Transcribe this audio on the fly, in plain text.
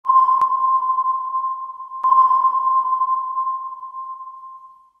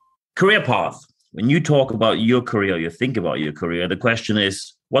Career path. When you talk about your career, you think about your career, the question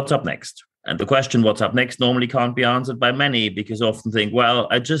is, what's up next? And the question, what's up next, normally can't be answered by many because often think, well,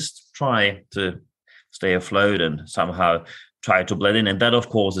 I just try to stay afloat and somehow try to blend in. And that, of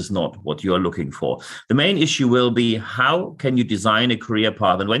course, is not what you're looking for. The main issue will be, how can you design a career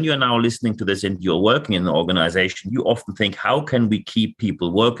path? And when you're now listening to this and you're working in an organization, you often think, how can we keep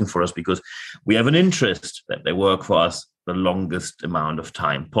people working for us? Because we have an interest that they work for us the longest amount of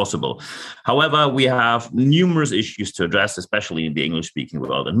time possible. However, we have numerous issues to address, especially in the English-speaking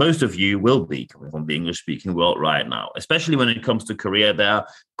world. And most of you will be coming from the English-speaking world right now. Especially when it comes to career, there are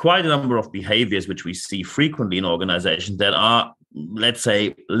quite a number of behaviors which we see frequently in organizations that are, let's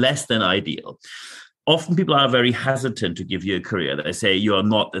say, less than ideal. Often people are very hesitant to give you a career. They say you are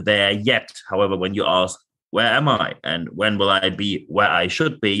not there yet. However, when you ask, where am I? And when will I be where I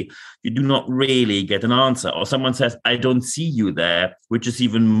should be? You do not really get an answer. Or someone says, I don't see you there, which is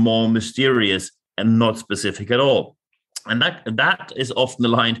even more mysterious and not specific at all. And that is often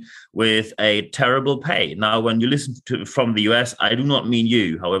aligned with a terrible pay. Now, when you listen to from the US, I do not mean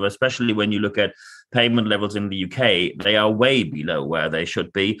you. However, especially when you look at payment levels in the UK, they are way below where they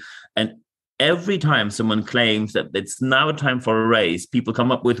should be. And every time someone claims that it's now time for a raise, people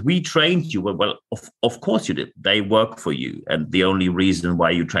come up with, we trained you. Well, of course you did. They work for you. And the only reason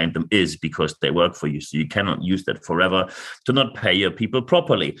why you trained them is because they work for you. So you cannot use that forever to not pay your people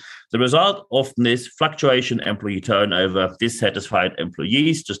properly. The result often is fluctuation, employee turnover, dissatisfied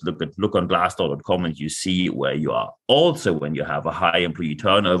employees. Just look on glassdoor.com and you see where you are. Also, when you have a high employee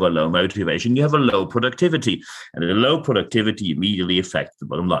turnover, low motivation, you have a low productivity. And the low productivity immediately affects the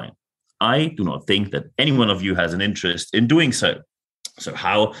bottom line. I do not think that any one of you has an interest in doing so. So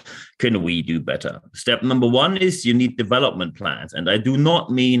how can we do better? Step number one is you need development plans. And I do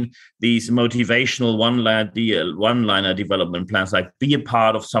not mean these motivational one-liner development plans, like be a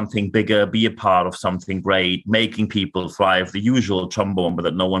part of something bigger, be a part of something great, making people thrive, the usual chum bomber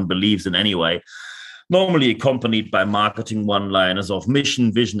that no one believes in anyway. Normally accompanied by marketing one-liners of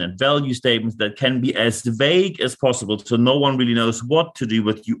mission, vision, and value statements that can be as vague as possible so no one really knows what to do,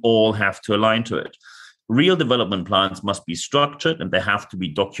 but you all have to align to it. Real development plans must be structured and they have to be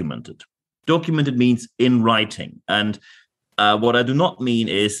documented. Documented means in writing. And what I do not mean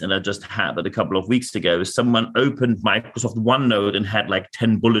is, and I just had that a couple of weeks ago, is someone opened Microsoft OneNote and had like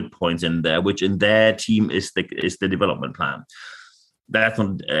 10 bullet points in there, which in their team is the development plan. That's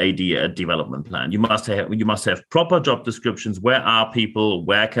not a development plan. You must have proper job descriptions. Where are people?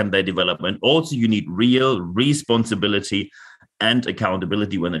 Where can they develop? And also you need real responsibility and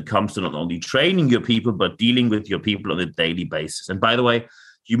accountability when it comes to not only training your people, but dealing with your people on a daily basis. And by the way,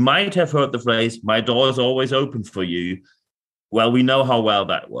 you might have heard the phrase, my door is always open for you. Well, we know how well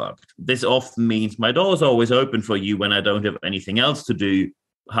that worked. This often means my door is always open for you when I don't have anything else to do.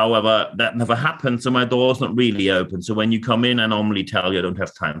 However, that never happened, so my door's not really open. So when you come in, I normally tell you I don't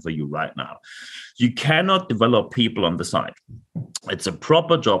have time for you right now. You cannot develop people on the side. It's a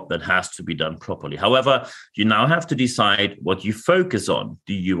proper job that has to be done properly. However, you now have to decide what you focus on.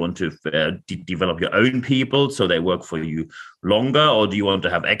 Do you want to develop your own people so they work for you longer? Or do you want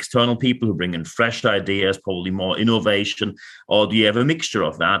to have external people who bring in fresh ideas, probably more innovation? Or do you have a mixture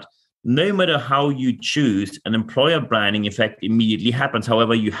of that? No matter how you choose, an employer branding effect immediately happens.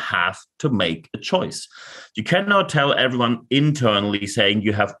 However, you have to make a choice. You cannot tell everyone internally saying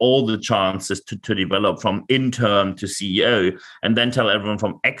you have all the chances to develop from intern to CEO, and then tell everyone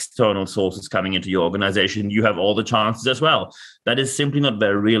from external sources coming into your organization you have all the chances as well. That is simply not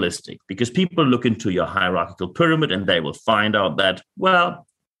very realistic, because people look into your hierarchical pyramid and they will find out that, well,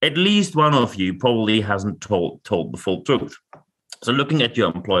 at least one of you probably hasn't told the full truth. So looking at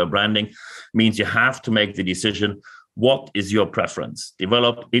your employer branding means you have to make the decision, what is your preference?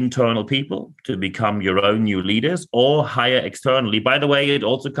 Develop internal people to become your own new leaders, or hire externally. By the way, it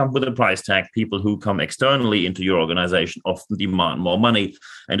also comes with a price tag. People who come externally into your organization often demand more money.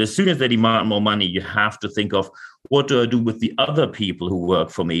 And as soon as they demand more money, you have to think of, what do I do with the other people who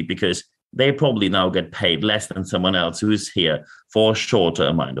work for me? Because they probably now get paid less than someone else who is here for a shorter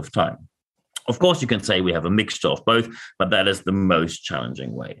amount of time. Of course, you can say we have a mixture of both, but that is the most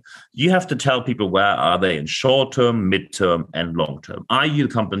challenging way. You have to tell people, where are they in short term, mid-term, and long term? Are you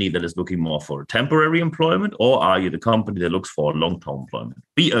the company that is looking more for temporary employment, or are you the company that looks for long-term employment?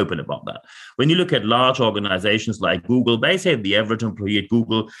 Be open about that. When you look at large organizations like Google, they say the average employee at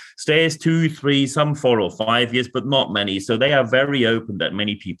Google stays 2, 3, some 4 or 5 years, but not many. So they are very open that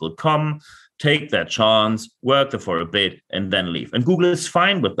many people come, take that chance, work there for a bit, and then leave. And Google is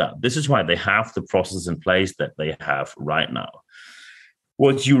fine with that. This is why they have the process in place that they have right now.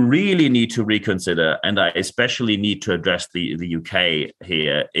 What you really need to reconsider, and I especially need to address the UK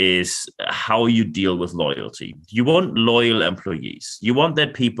here, is how you deal with loyalty. You want loyal employees. You want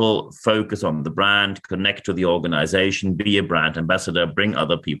that people focus on the brand, connect to the organization, be a brand ambassador, bring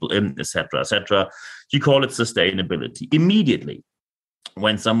other people in, etc., etc. You call it sustainability. Immediately,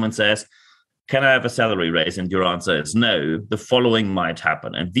 when someone says, can I have a salary raise? And your answer is no, the following might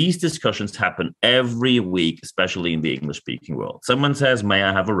happen. And these discussions happen every week, especially in the English-speaking world. Someone says, may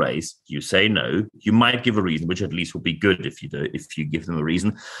I have a raise? You say no. You might give a reason, which at least would be good if you give them a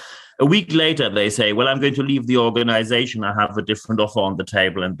reason. A week later, they say, well, I'm going to leave the organization. I have a different offer on the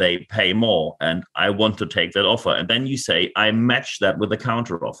table and they pay more. And I want to take that offer. And then you say, I match that with a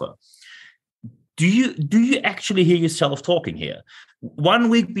counter offer. Do you actually hear yourself talking here? 1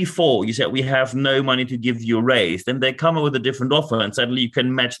 week before, you said, we have no money to give you a raise. Then they come up with a different offer and suddenly you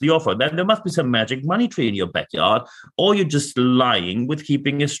can match the offer. Then there must be some magic money tree in your backyard, or you're just lying with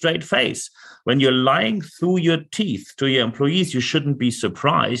keeping a straight face. When you're lying through your teeth to your employees, you shouldn't be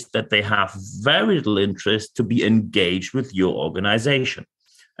surprised that they have very little interest to be engaged with your organization.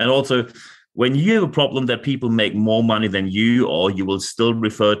 And also, when you have a problem that people make more money than you, or you will still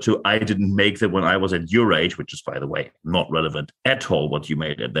refer to, I didn't make that when I was at your age, which is, by the way, not relevant at all what you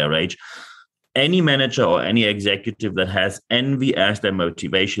made at their age. Any manager or any executive that has envy as their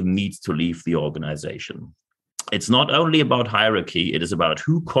motivation needs to leave the organization. It's not only about hierarchy, it is about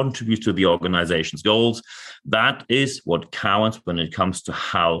who contributes to the organization's goals. That is what counts when it comes to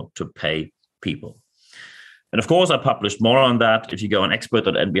how to pay people. And of course, I published more on that. If you go on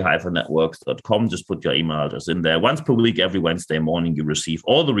expert.nb-networks.com, just put your email address in there. Once per week, every Wednesday morning, you receive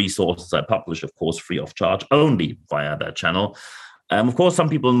all the resources I publish, of course, free of charge, only via that channel. Of course, some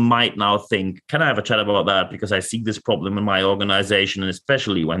people might now think, can I have a chat about that? Because I see this problem in my organization, and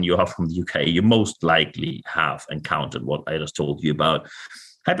especially when you are from the UK, you most likely have encountered what I just told you about.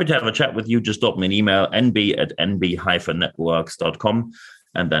 Happy to have a chat with you. Just drop me an email, nb@nb-networks.com.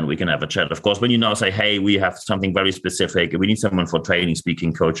 And then we can have a chat. Of course, when you now say, hey, we have something very specific, we need someone for training,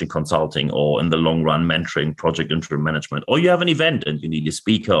 speaking, coaching, consulting, or in the long run, mentoring, project interim management, or you have an event and you need a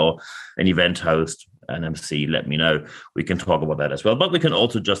speaker or an event host, an MC, let me know. We can talk about that as well. But we can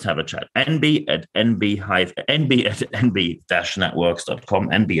also just have a chat. nb@nb-networks.com,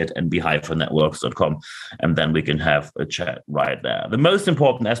 nb@nb-networks.com. And then we can have a chat right there. The most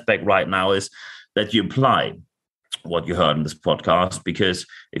important aspect right now is that you apply what you heard in this podcast, because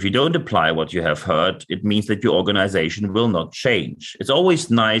if you don't apply what you have heard, it means that your organization will not change. It's always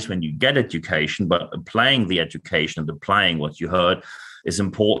nice when you get education, but applying the education and applying what you heard is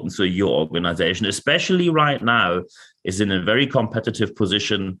important. So your organization, especially right now, is in a very competitive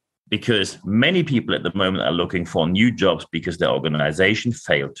position, because many people at the moment are looking for new jobs because their organization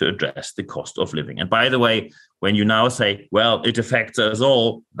failed to address the cost of living. And by the way, when you now say, well, it affects us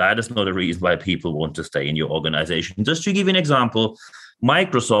all, that is not a reason why people want to stay in your organization. Just to give you an example,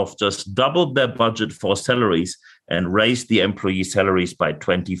 Microsoft just doubled their budget for salaries and raised the employee salaries by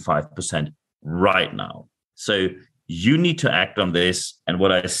 25% right now. So you need to act on this. And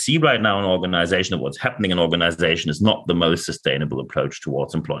what I see right now in organization, and what's happening in organization, is not the most sustainable approach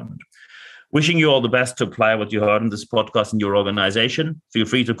towards employment. Wishing you all the best to apply what you heard in this podcast in your organization. Feel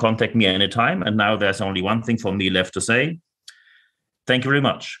free to contact me anytime. And now there's only one thing for me left to say. Thank you very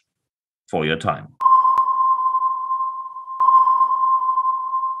much for your time.